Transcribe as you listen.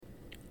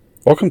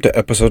Welcome to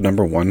episode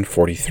number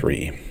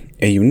 143,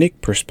 A Unique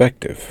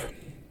Perspective.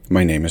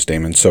 My name is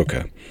Damon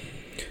Soka.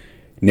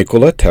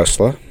 Nikola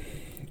Tesla,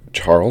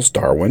 Charles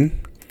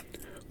Darwin,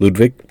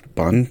 Ludwig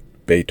van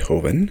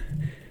Beethoven,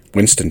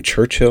 Winston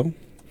Churchill,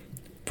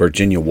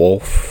 Virginia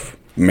Woolf,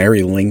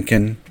 Mary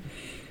Lincoln,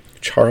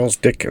 Charles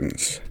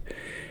Dickens,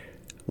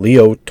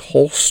 Leo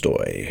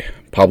Tolstoy,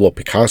 Pablo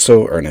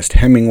Picasso, Ernest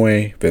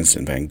Hemingway,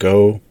 Vincent van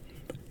Gogh,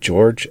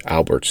 George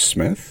Albert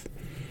Smith,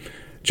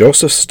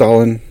 Joseph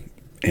Stalin,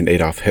 and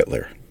Adolf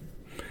Hitler.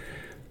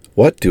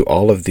 What do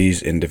all of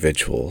these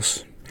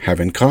individuals have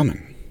in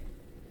common?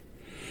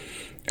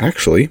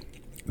 Actually,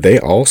 they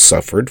all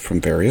suffered from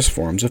various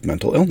forms of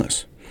mental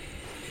illness.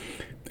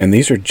 And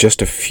these are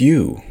just a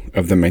few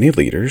of the many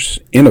leaders,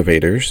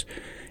 innovators,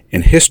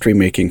 and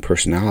history-making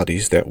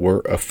personalities that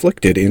were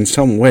afflicted in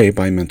some way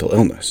by mental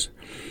illness.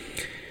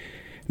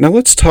 Now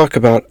let's talk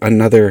about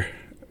another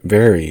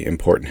very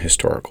important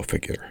historical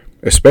figure,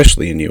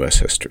 especially in U.S.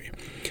 history.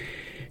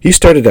 He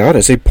started out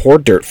as a poor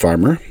dirt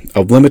farmer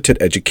of limited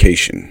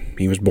education.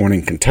 He was born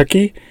in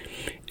Kentucky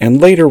and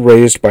later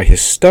raised by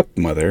his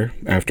stepmother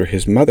after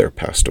his mother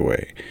passed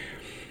away.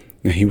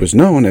 Now, he was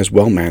known as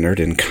well-mannered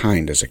and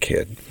kind as a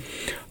kid.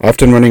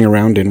 Often running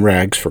around in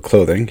rags for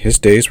clothing, his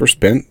days were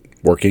spent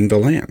working the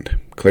land,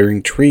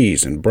 clearing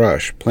trees and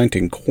brush,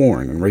 planting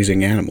corn, and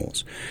raising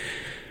animals.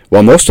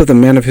 While most of the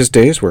men of his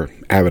days were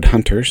avid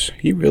hunters,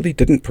 he really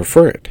didn't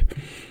prefer it.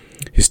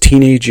 His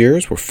teenage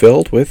years were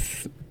filled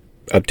with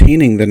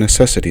obtaining the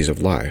necessities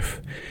of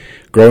life.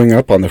 Growing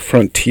up on the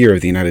frontier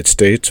of the United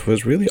States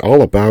was really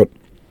all about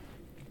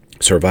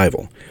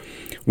survival.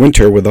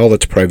 Winter, with all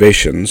its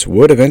privations,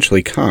 would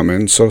eventually come,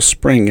 and so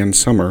spring and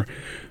summer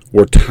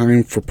were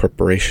time for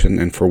preparation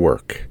and for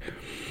work.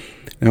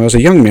 Now, as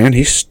a young man,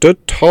 he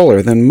stood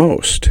taller than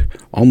most,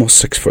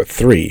 almost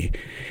 6'3",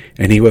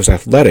 and he was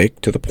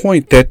athletic to the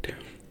point that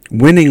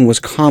winning was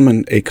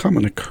a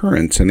common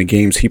occurrence in the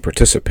games he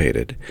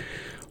participated.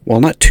 While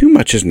not too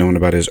much is known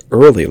about his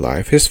early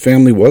life, his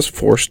family was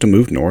forced to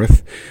move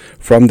north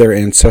from their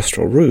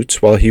ancestral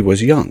roots while he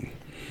was young.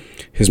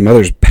 His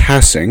mother's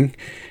passing,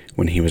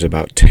 when he was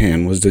about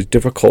 10, was a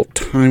difficult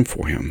time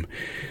for him,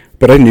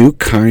 but a new,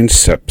 kind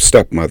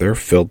stepmother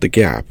filled the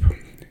gap.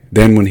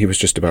 Then, when he was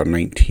just about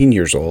 19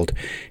 years old,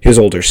 his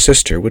older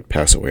sister would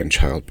pass away in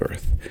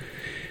childbirth.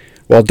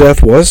 While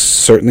death was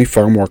certainly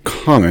far more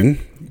common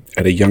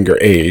at a younger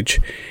age,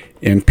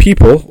 and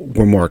people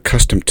were more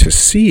accustomed to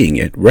seeing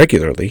it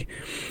regularly,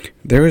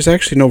 there is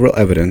actually no real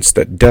evidence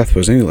that death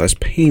was any less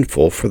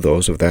painful for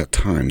those of that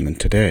time than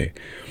today.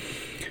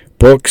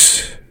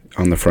 Books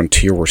on the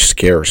frontier were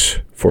scarce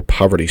for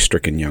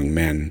poverty-stricken young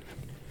men,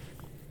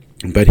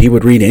 but he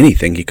would read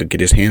anything he could get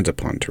his hands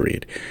upon to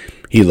read.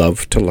 He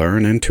loved to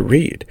learn and to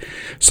read,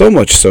 so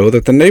much so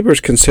that the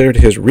neighbors considered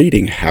his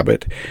reading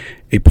habit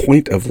a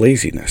point of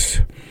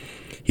laziness.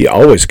 He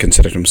always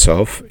considered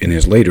himself, in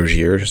his later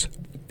years,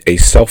 a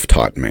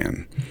self-taught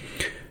man.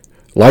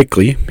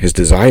 Likely, his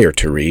desire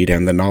to read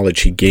and the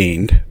knowledge he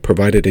gained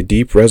provided a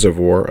deep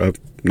reservoir of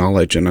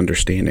knowledge and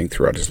understanding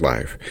throughout his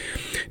life.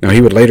 Now, he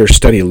would later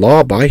study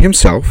law by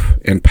himself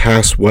and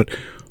pass what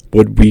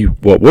would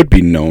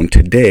be known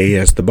today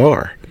as the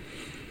bar.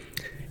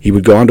 He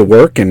would go on to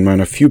work and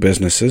run a few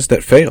businesses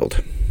that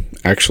failed.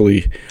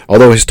 Actually,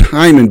 although his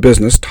time in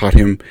business taught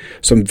him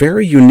some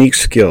very unique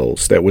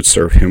skills that would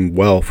serve him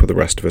well for the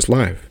rest of his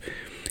life,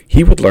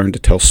 he would learn to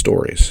tell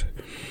stories.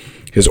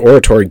 His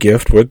oratory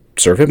gift would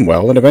serve him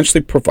well and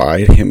eventually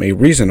provide him a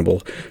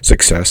reasonable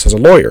success as a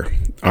lawyer,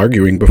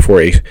 arguing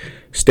before a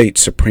state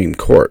Supreme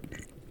Court.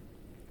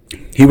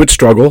 He would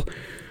struggle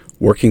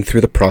working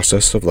through the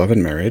process of love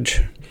and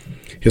marriage.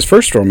 His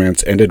first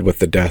romance ended with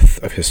the death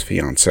of his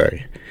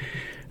fiancée.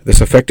 This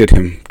affected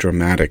him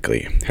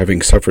dramatically,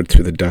 having suffered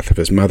through the death of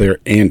his mother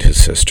and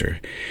his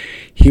sister.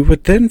 He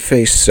would then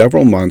face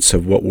several months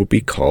of what would be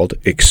called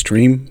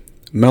extreme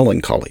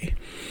melancholy.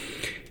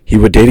 He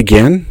would date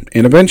again,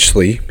 and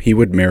eventually he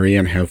would marry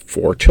and have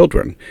 4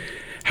 children.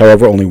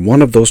 However, only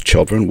one of those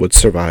children would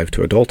survive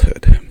to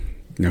adulthood.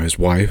 Now, his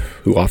wife,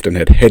 who often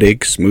had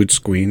headaches, mood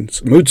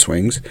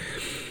swings,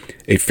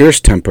 a fierce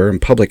temper,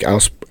 and public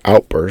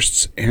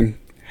outbursts, and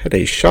had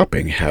a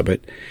shopping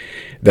habit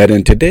that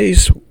in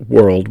today's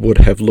world would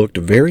have looked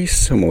very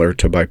similar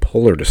to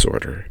bipolar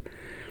disorder.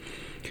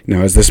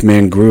 Now, as this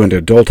man grew into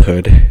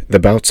adulthood, the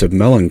bouts of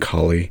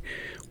melancholy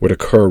would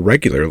occur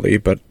regularly,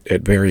 but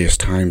at various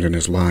times in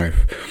his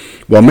life.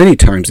 While many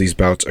times these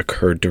bouts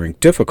occurred during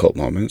difficult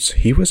moments,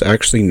 he was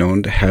actually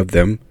known to have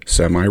them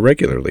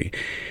semi-regularly,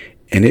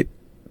 and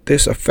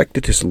this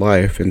affected his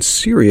life in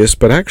serious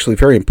but actually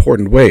very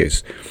important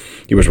ways.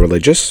 He was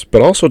religious,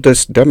 but also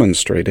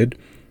demonstrated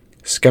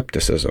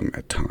skepticism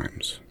at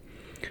times.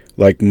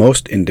 Like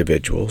most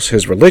individuals,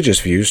 his religious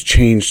views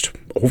changed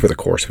over the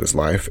course of his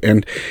life,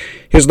 and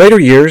his later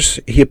years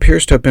he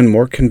appears to have been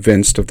more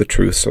convinced of the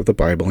truths of the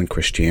Bible and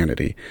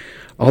Christianity,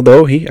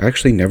 although he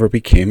actually never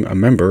became a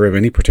member of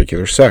any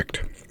particular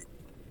sect.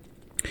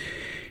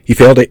 He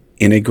failed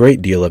in a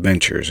great deal of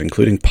ventures,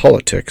 including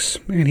politics,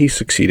 and he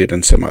succeeded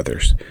in some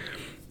others.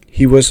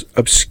 He was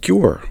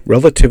obscure,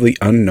 relatively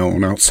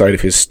unknown outside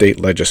of his state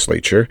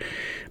legislature,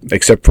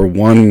 except for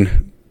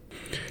one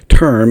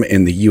term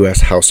in the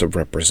U.S. House of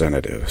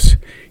Representatives.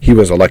 He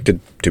was elected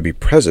to be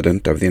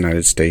President of the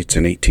United States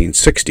in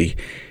 1860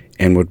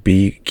 and would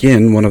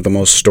begin one of the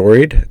most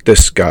storied,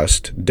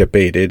 discussed,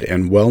 debated,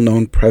 and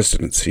well-known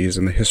presidencies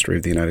in the history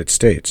of the United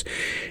States,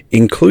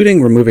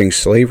 including removing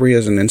slavery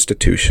as an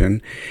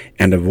institution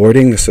and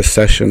avoiding the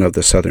secession of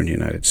the southern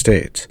United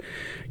States.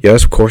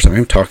 Yes, of course, I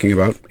am talking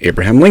about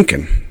Abraham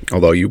Lincoln,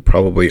 although you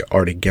probably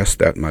already guessed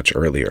that much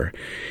earlier.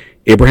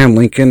 Abraham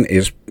Lincoln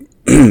is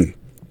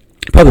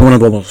probably one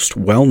of the most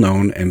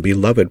well-known and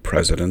beloved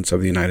presidents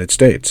of the United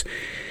States,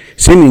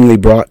 seemingly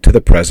brought to the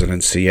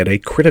presidency at a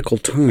critical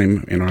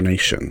time in our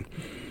nation.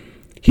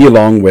 He,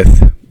 along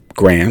with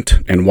Grant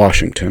and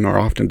Washington, are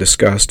often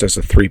discussed as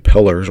the three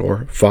pillars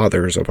or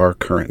fathers of our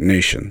current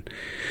nation.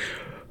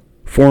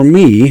 For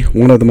me,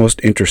 one of the most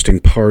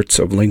interesting parts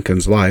of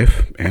Lincoln's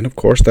life, and of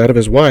course that of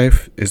his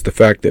wife, is the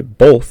fact that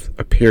both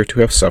appear to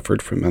have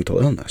suffered from mental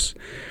illness.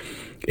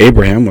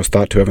 Abraham was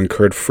thought to have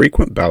incurred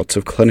frequent bouts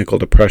of clinical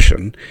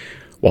depression,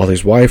 while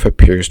his wife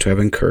appears to have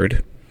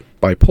incurred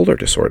bipolar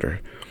disorder.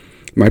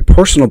 My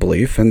personal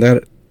belief, and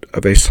that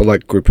of a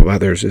select group of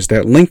others, is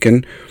that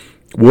Lincoln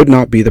would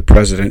not be the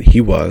president he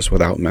was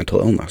without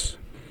mental illness.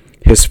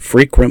 His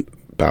frequent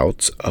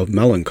bouts of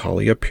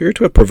melancholy appear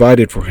to have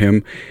provided for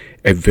him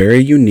a very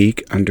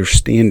unique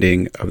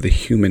understanding of the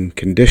human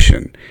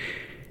condition,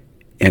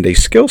 and a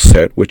skill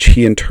set which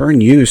he in turn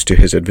used to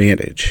his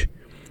advantage.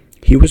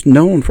 He was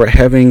known for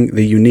having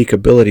the unique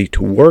ability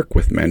to work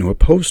with men who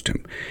opposed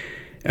him,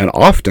 and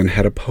often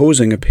had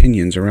opposing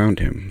opinions around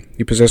him.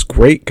 He possessed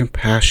great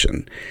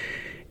compassion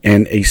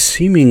and a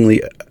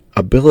seemingly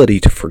ability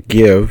to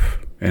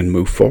forgive and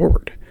move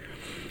forward.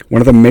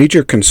 One of the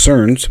major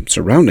concerns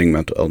surrounding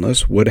mental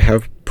illness would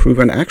have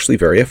proven actually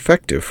very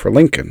effective for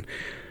Lincoln.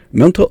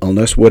 Mental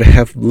illness would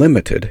have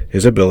limited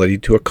his ability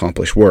to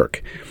accomplish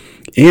work,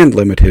 and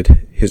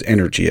limited his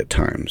energy at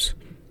times,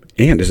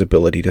 and his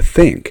ability to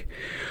think.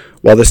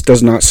 While this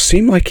does not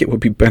seem like it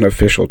would be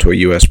beneficial to a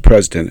U.S.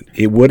 president,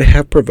 it would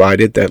have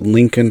provided that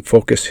Lincoln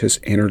focus his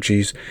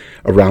energies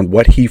around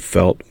what he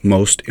felt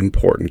most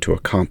important to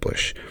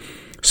accomplish.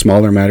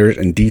 Smaller matters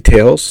and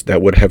details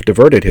that would have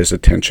diverted his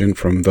attention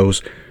from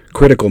those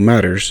critical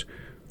matters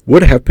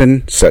would have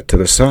been set to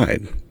the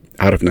side,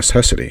 out of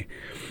necessity.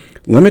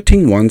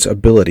 Limiting one's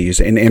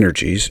abilities and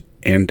energies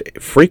and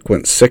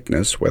frequent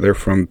sickness, whether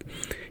from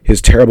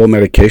his terrible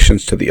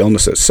medications to the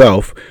illness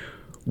itself,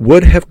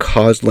 would have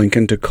caused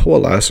Lincoln to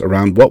coalesce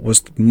around what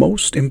was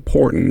most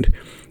important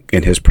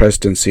in his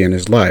presidency and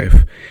his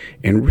life,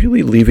 and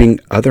really leaving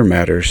other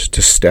matters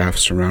to staff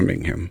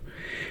surrounding him.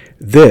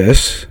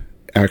 This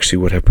actually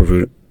would have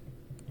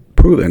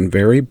proven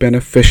very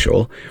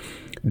beneficial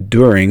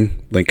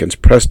during Lincoln's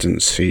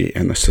presidency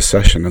and the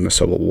secession and the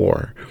Civil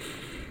War.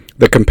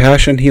 The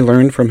compassion he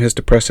learned from his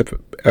depressive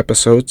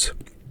episodes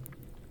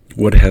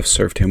would have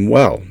served him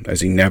well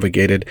as he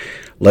navigated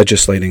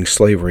legislating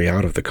slavery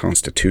out of the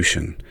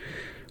Constitution.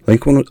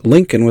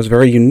 Lincoln was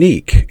very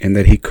unique in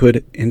that he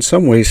could in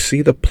some ways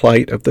see the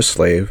plight of the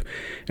slave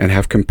and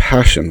have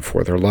compassion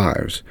for their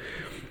lives.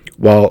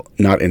 While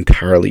not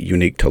entirely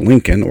unique to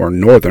Lincoln, or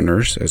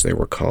Northerners as they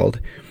were called,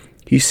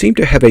 he seemed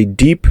to have a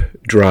deep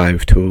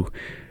drive to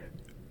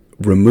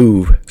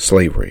remove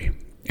slavery,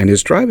 and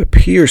his drive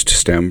appears to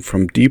stem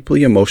from a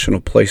deeply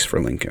emotional place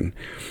for Lincoln.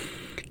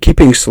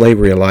 Keeping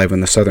slavery alive in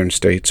the southern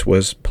states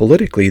was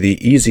politically the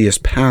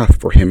easiest path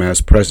for him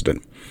as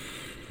president.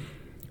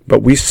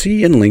 But we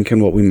see in Lincoln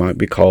what we might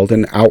be called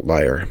an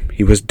outlier.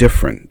 He was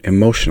different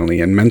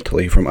emotionally and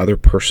mentally from other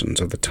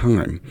persons of the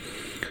time.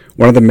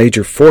 One of the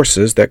major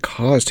forces that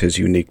caused his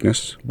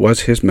uniqueness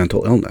was his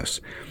mental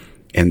illness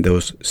and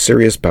those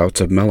serious bouts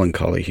of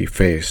melancholy he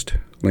faced.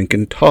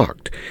 Lincoln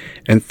talked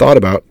and thought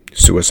about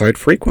suicide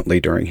frequently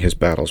during his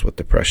battles with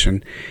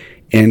depression,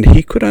 and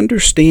he could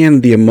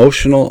understand the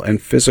emotional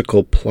and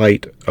physical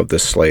plight of the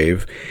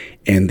slave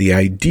and the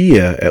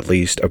idea, at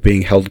least, of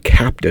being held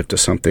captive to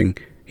something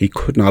he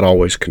could not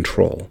always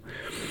control.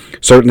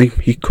 Certainly,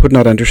 he could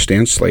not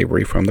understand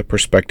slavery from the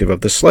perspective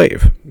of the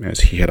slave,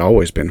 as he had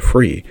always been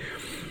free,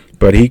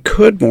 but he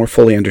could more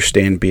fully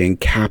understand being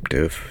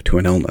captive to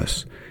an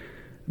illness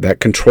that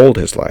controlled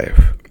his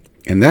life,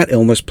 and that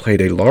illness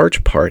played a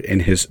large part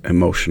in his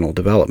emotional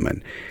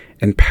development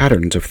and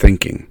patterns of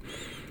thinking.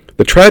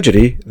 The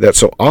tragedy that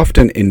so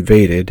often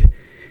invaded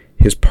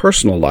his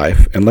personal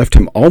life and left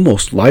him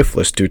almost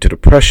lifeless due to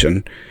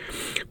depression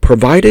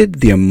provided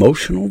the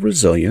emotional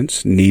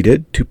resilience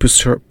needed to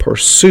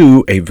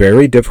pursue a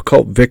very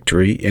difficult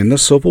victory in the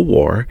Civil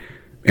War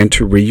and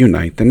to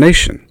reunite the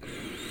nation.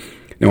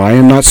 Now, I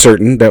am not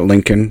certain that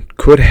Lincoln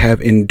could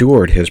have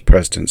endured his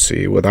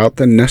presidency without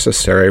the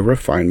necessary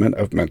refinement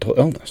of mental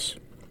illness.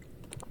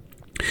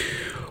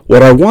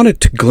 What I wanted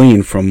to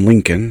glean from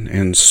Lincoln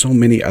and so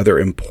many other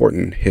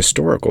important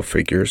historical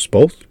figures,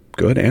 both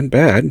good and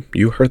bad,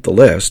 you heard the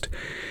list,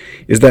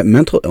 is that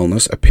mental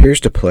illness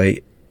appears to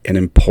play an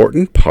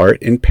important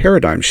part in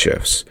paradigm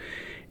shifts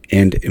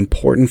and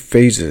important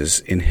phases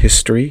in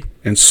history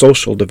and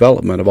social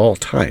development of all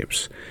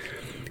types.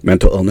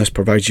 Mental illness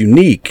provides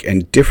unique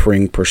and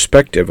differing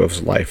perspective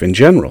of life in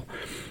general,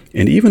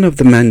 and even of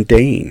the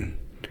mundane.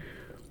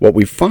 What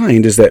we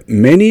find is that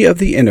many of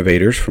the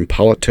innovators, from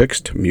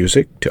politics to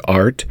music to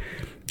art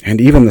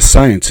and even the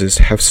sciences,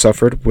 have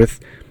suffered with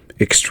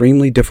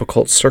extremely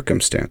difficult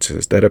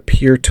circumstances that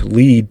appear to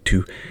lead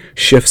to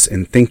shifts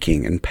in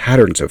thinking and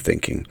patterns of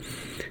thinking.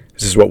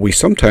 This is what we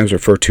sometimes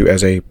refer to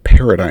as a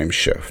paradigm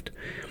shift.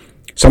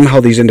 Somehow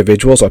these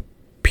individuals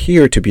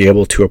appear to be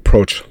able to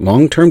approach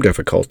long-term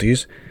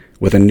difficulties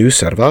with a new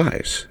set of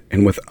eyes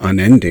and with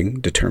unending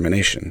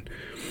determination.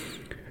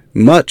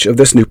 Much of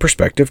this new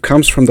perspective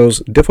comes from those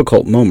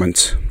difficult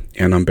moments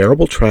and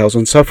unbearable trials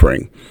and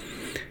suffering.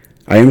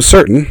 I am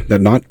certain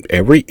that not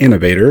every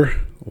innovator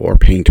or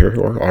painter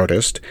or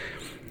artist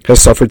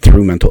has suffered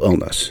through mental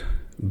illness,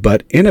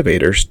 but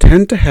innovators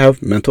tend to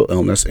have mental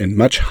illness in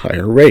much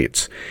higher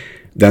rates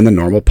than the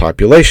normal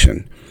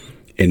population,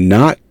 and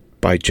not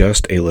by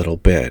just a little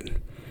bit.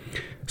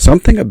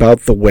 Something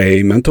about the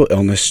way mental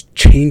illness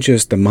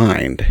changes the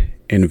mind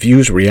and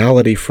views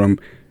reality from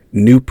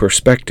new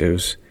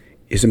perspectives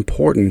is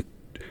important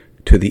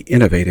to the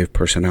innovative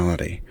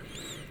personality.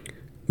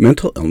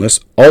 Mental illness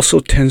also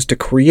tends to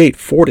create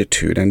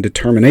fortitude and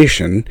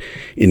determination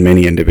in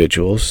many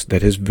individuals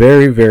that is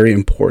very, very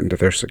important to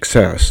their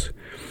success.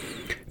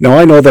 Now,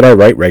 I know that I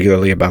write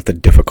regularly about the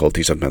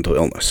difficulties of mental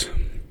illness,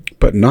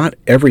 but not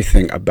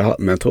everything about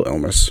mental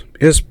illness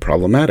is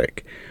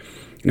problematic.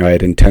 Now, I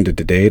had intended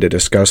today to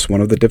discuss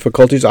one of the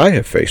difficulties I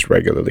have faced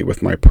regularly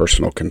with my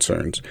personal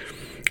concerns.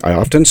 I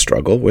often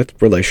struggle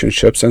with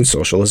relationships and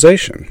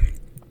socialization.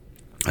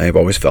 I have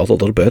always felt a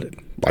little bit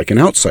like an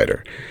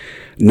outsider,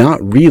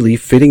 not really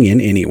fitting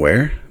in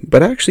anywhere,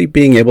 but actually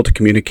being able to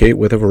communicate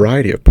with a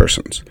variety of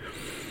persons.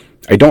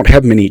 I don't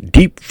have many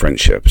deep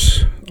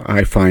friendships.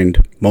 I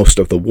find most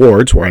of the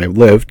wards where I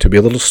live to be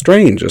a little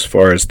strange as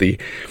far as the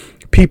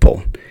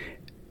people.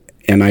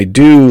 And I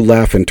do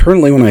laugh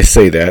internally when I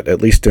say that,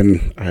 at least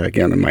in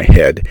my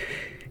head.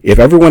 If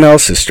everyone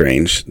else is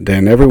strange,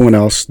 then everyone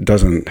else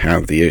doesn't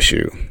have the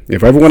issue.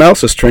 If everyone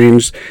else is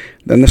strange,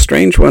 then the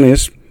strange one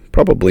is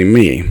probably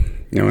me.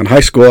 In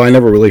high school, I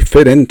never really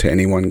fit into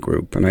any one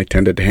group, and I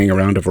tended to hang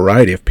around a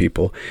variety of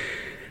people,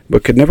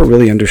 but could never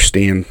really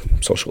understand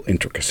social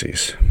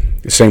intricacies.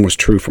 The same was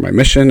true for my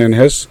mission, and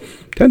has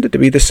tended to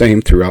be the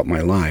same throughout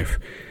my life.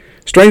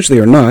 Strangely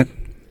or not,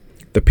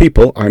 the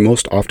people I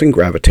most often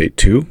gravitate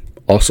to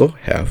also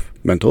have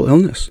mental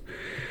illness.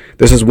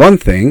 This is one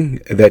thing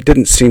that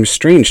didn't seem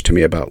strange to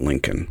me about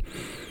Lincoln.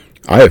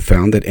 I have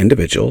found that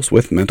individuals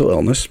with mental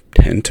illness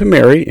tend to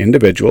marry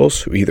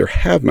individuals who either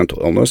have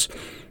mental illness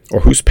or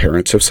whose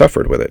parents have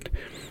suffered with it.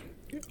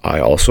 I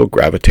also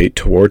gravitate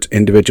towards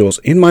individuals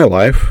in my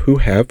life who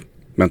have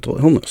mental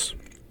illness.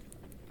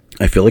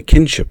 I feel a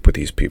kinship with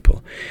these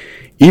people,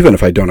 even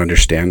if I don't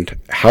understand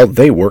how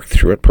they work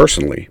through it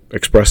personally,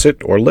 express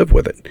it, or live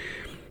with it.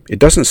 It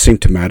doesn't seem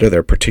to matter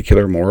their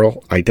particular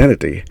moral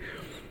identity.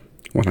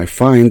 When I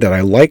find that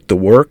I like the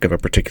work of a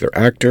particular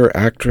actor,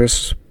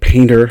 actress,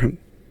 painter,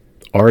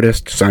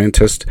 artist,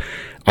 scientist,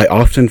 I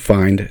often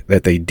find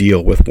that they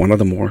deal with one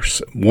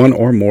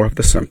or more of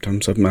the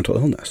symptoms of mental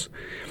illness.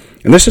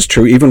 And this is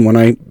true even when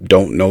I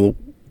don't know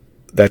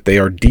that they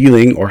are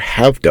dealing or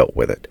have dealt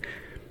with it.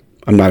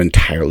 I'm not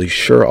entirely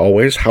sure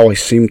always how I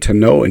seem to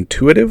know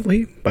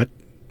intuitively, but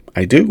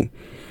I do.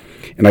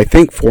 And I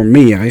think for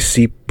me, I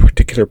see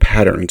particular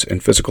patterns in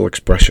physical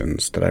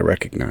expressions that I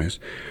recognize.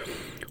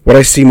 What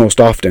I see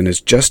most often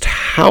is just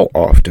how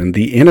often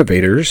the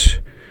innovators,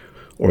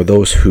 or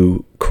those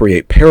who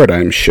create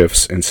paradigm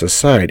shifts in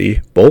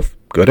society, both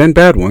good and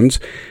bad ones,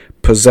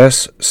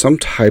 possess some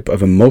type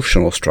of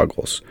emotional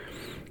struggles,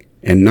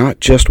 and not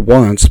just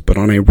once, but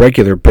on a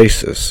regular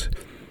basis.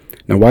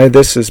 Now, why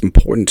this is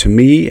important to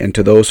me and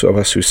to those of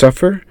us who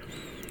suffer,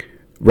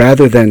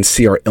 rather than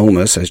see our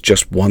illness as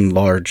just one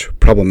large,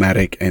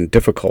 problematic, and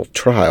difficult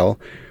trial,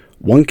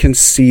 one can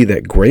see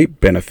that great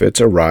benefits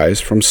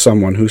arise from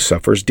someone who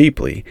suffers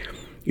deeply,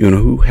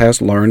 who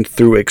has learned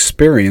through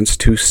experience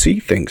to see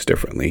things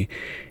differently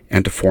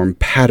and to form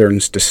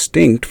patterns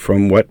distinct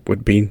from what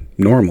would be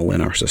normal in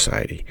our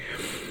society.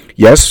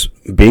 Yes,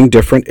 being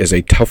different is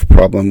a tough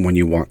problem when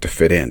you want to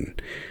fit in,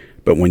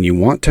 but when you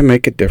want to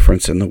make a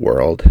difference in the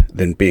world,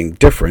 then being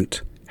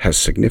different has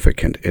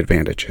significant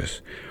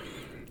advantages.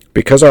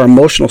 Because our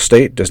emotional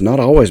state does not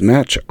always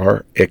match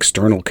our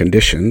external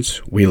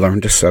conditions, we learn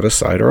to set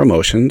aside our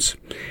emotions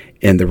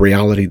and the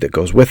reality that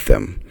goes with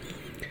them,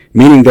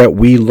 meaning that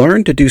we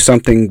learn to do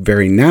something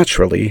very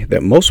naturally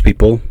that most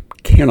people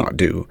cannot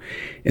do,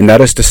 and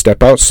that is to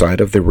step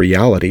outside of the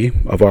reality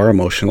of our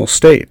emotional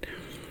state.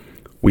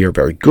 We are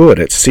very good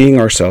at seeing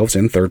ourselves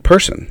in third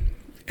person,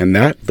 and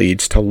that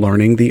leads to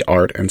learning the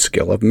art and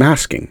skill of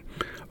masking,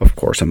 of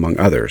course, among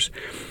others.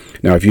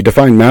 Now, if you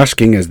define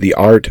masking as the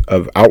art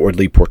of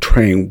outwardly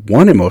portraying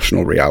one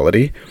emotional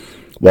reality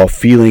while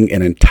feeling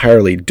an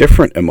entirely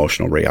different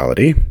emotional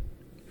reality,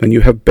 then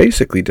you have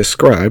basically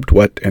described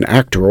what an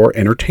actor or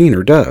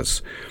entertainer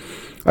does.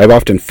 I've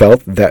often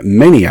felt that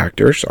many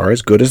actors are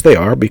as good as they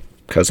are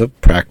because of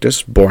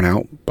practice borne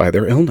out by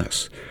their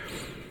illness.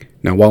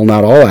 Now, while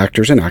not all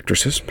actors and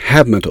actresses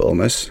have mental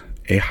illness,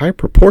 a high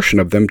proportion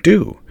of them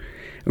do.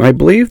 And I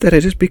believe that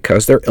it is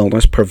because their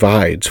illness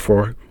provides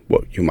for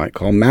what you might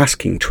call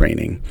masking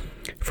training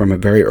from a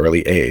very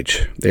early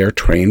age. They are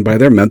trained by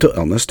their mental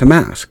illness to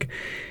mask.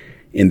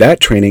 And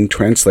that training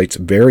translates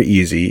very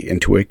easy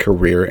into a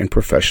career in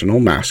professional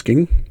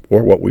masking,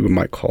 or what we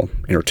might call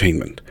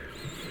entertainment.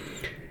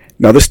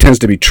 Now, this tends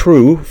to be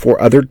true for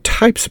other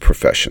types of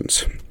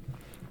professions,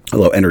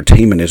 although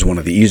entertainment is one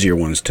of the easier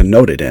ones to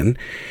note it in,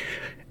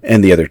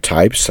 and the other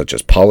types, such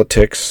as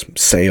politics,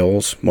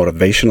 sales,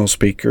 motivational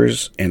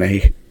speakers, and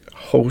a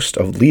host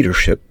of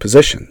leadership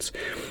positions.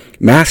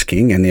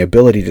 Masking and the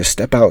ability to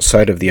step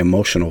outside of the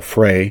emotional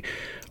fray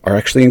are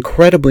actually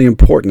incredibly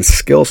important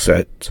skill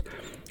sets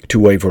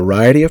to a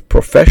variety of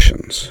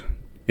professions.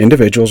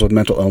 Individuals with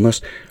mental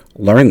illness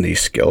learn these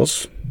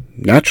skills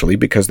naturally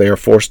because they are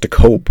forced to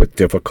cope with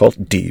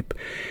difficult, deep,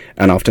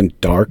 and often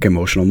dark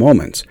emotional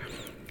moments.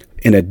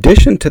 In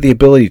addition to the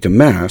ability to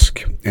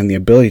mask and the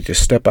ability to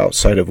step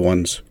outside of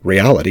one's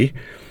reality,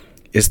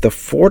 is the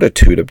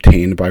fortitude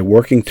obtained by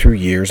working through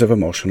years of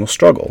emotional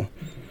struggle.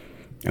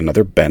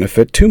 Another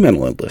benefit to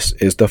mental illness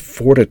is the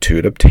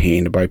fortitude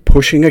obtained by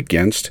pushing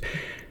against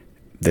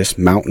this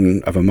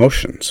mountain of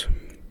emotions.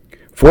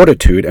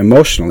 Fortitude,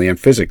 emotionally and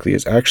physically,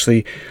 is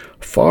actually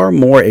far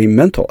more a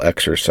mental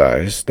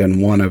exercise than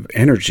one of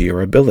energy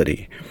or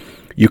ability.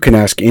 You can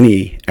ask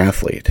any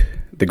athlete.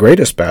 The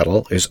greatest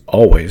battle is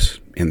always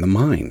in the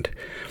mind.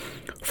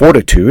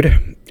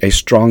 Fortitude, a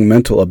strong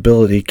mental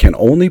ability, can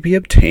only be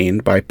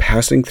obtained by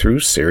passing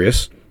through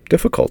serious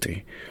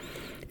difficulty.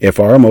 If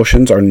our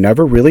emotions are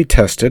never really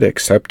tested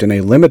except in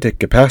a limited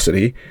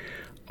capacity,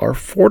 our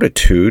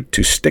fortitude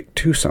to stick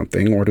to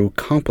something or to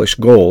accomplish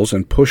goals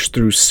and push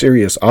through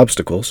serious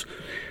obstacles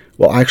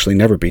will actually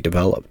never be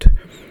developed.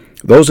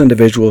 Those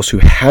individuals who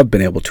have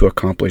been able to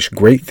accomplish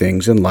great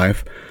things in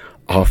life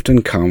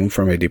often come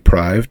from a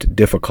deprived,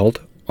 difficult,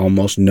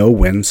 almost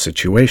no-win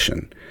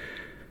situation.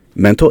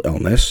 Mental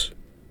illness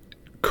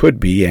could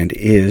be and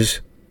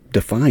is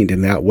defined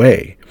in that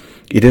way.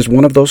 It is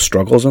one of those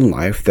struggles in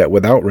life that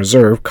without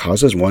reserve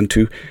causes one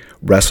to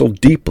wrestle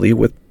deeply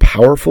with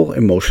powerful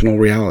emotional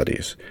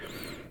realities,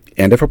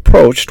 and if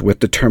approached with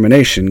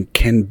determination,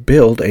 can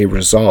build a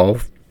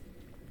resolute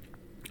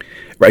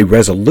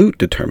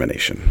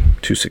determination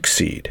to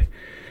succeed.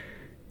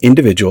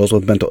 Individuals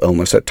with mental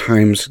illness at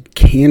times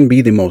can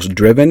be the most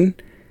driven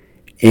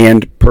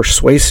and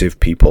persuasive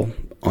people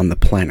on the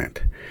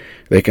planet.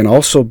 They can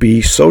also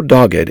be so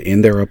dogged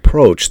in their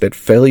approach that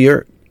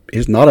failure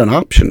is not an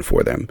option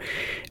for them,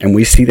 and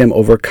we see them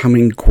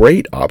overcoming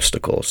great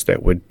obstacles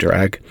that would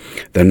drag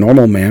the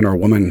normal man or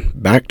woman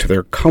back to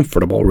their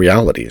comfortable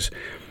realities,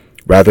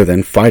 rather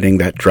than fighting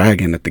that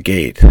dragon at the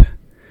gate.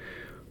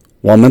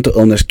 While mental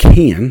illness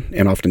can,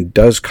 and often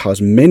does,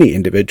 cause many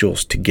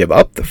individuals to give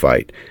up the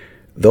fight,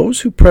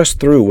 those who press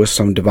through with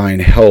some divine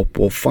help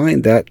will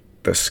find that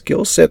the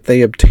skill set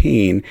they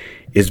obtain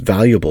is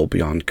valuable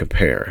beyond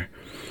compare.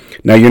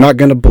 Now, you're not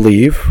going to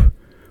believe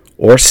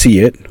or see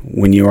it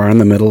when you are in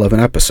the middle of an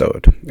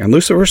episode. And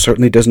Lucifer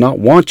certainly does not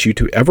want you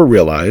to ever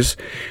realize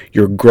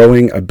your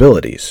growing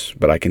abilities.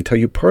 But I can tell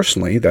you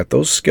personally that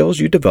those skills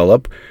you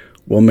develop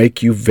will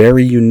make you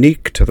very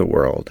unique to the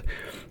world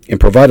and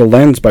provide a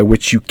lens by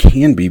which you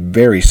can be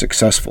very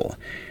successful.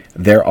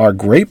 There are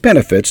great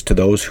benefits to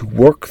those who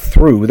work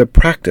through the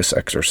practice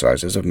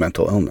exercises of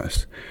mental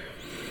illness.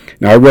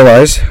 Now, I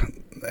realize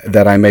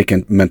that I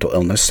make mental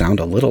illness sound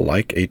a little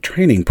like a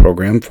training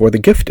program for the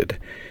gifted.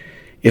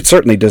 It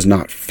certainly does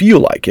not feel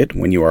like it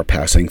when you are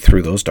passing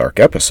through those dark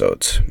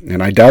episodes,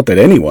 and I doubt that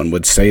anyone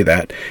would say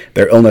that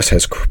their illness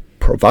has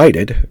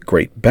provided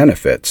great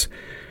benefits.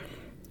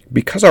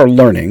 Because our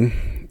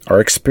learning, our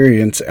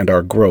experience, and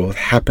our growth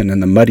happen in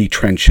the muddy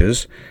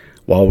trenches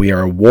while we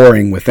are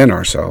warring within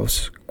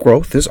ourselves,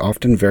 growth is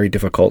often very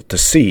difficult to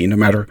see no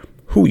matter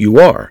who you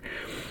are.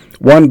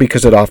 1,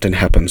 because it often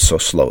happens so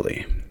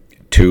slowly.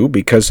 2,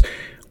 because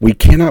we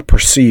cannot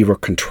perceive or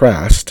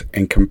contrast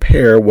and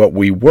compare what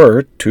we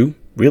were to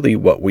really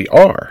what we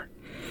are.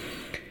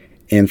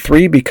 And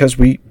 3, because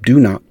we do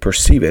not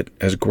perceive it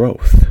as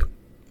growth.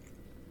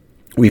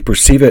 We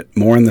perceive it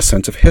more in the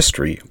sense of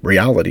history,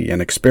 reality,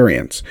 and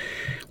experience.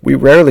 We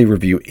rarely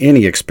review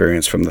any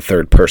experience from the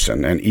third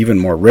person, and even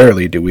more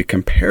rarely do we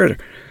compare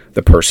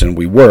the person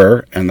we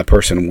were and the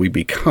person we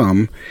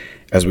become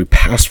as we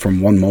pass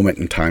from one moment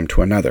in time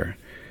to another.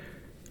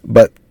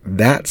 But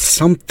that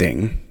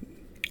something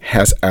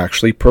has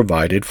actually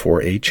provided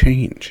for a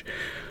change.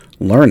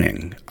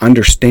 Learning,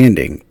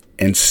 understanding,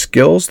 and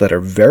skills that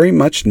are very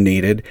much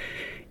needed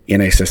in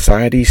a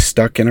society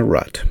stuck in a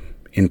rut,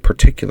 in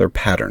particular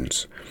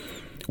patterns.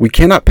 We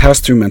cannot pass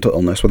through mental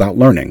illness without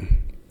learning.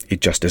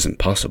 It just isn't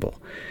possible.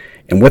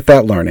 And with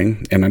that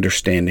learning and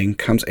understanding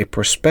comes a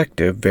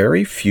perspective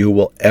very few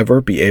will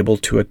ever be able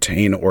to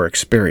attain or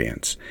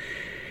experience.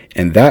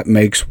 And that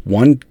makes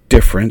one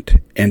different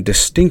and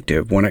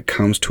distinctive when it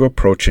comes to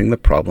approaching the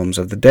problems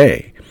of the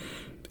day.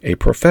 a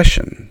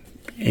profession,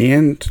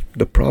 and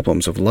the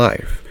problems of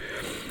life.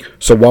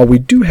 So while we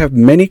do have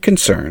many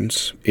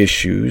concerns,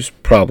 issues,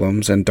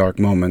 problems, and dark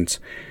moments,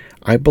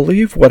 I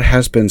believe what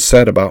has been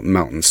said about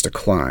mountains to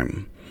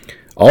climb.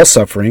 All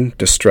suffering,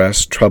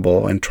 distress,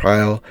 trouble, and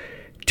trial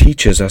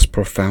teaches us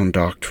profound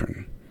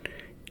doctrine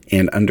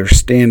and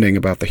understanding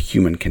about the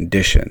human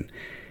condition.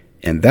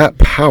 And that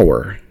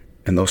power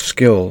and those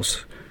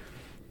skills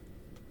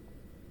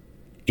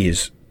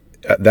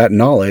that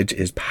knowledge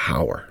is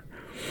power.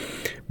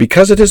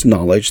 Because it is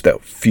knowledge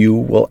that few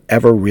will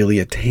ever really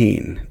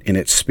attain, and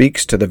it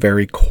speaks to the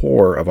very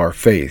core of our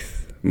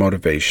faith,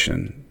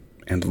 motivation,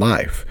 and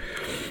life.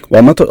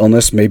 While mental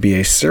illness may be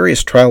a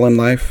serious trial in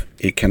life,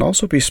 it can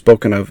also be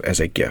spoken of as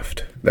a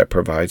gift that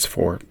provides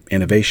for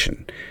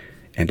innovation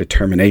and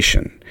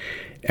determination.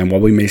 And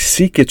while we may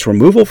seek its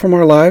removal from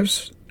our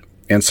lives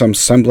and some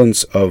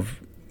semblance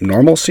of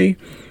normalcy,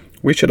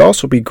 we should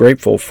also be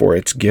grateful for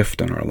its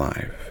gift in our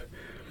life.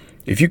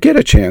 If you get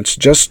a chance,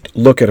 just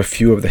look at a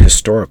few of the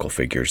historical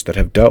figures that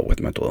have dealt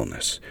with mental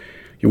illness.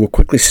 You will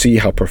quickly see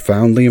how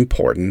profoundly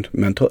important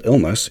mental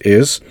illness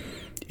is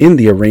in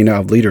the arena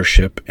of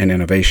leadership and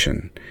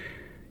innovation.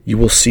 You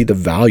will see the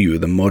value,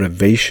 the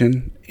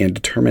motivation, and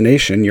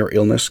determination your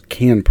illness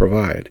can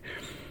provide.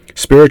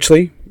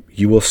 Spiritually,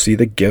 you will see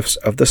the gifts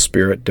of the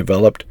Spirit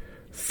developed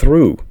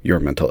through your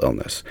mental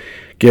illness.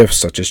 Gifts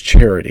such as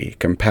charity,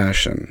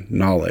 compassion,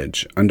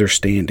 knowledge,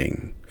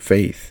 understanding,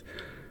 faith,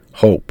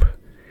 hope,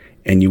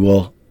 and you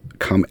will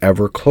come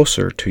ever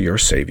closer to your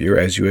Savior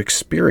as you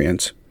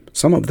experience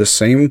some of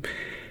the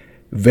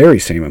very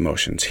same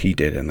emotions He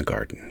did in the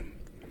garden.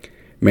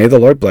 May the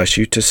Lord bless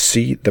you to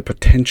see the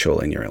potential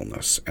in your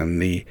illness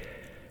and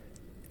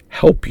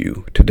help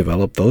you to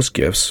develop those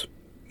gifts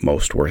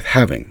most worth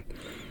having.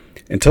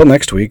 Until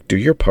next week, do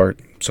your part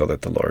so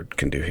that the Lord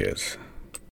can do His.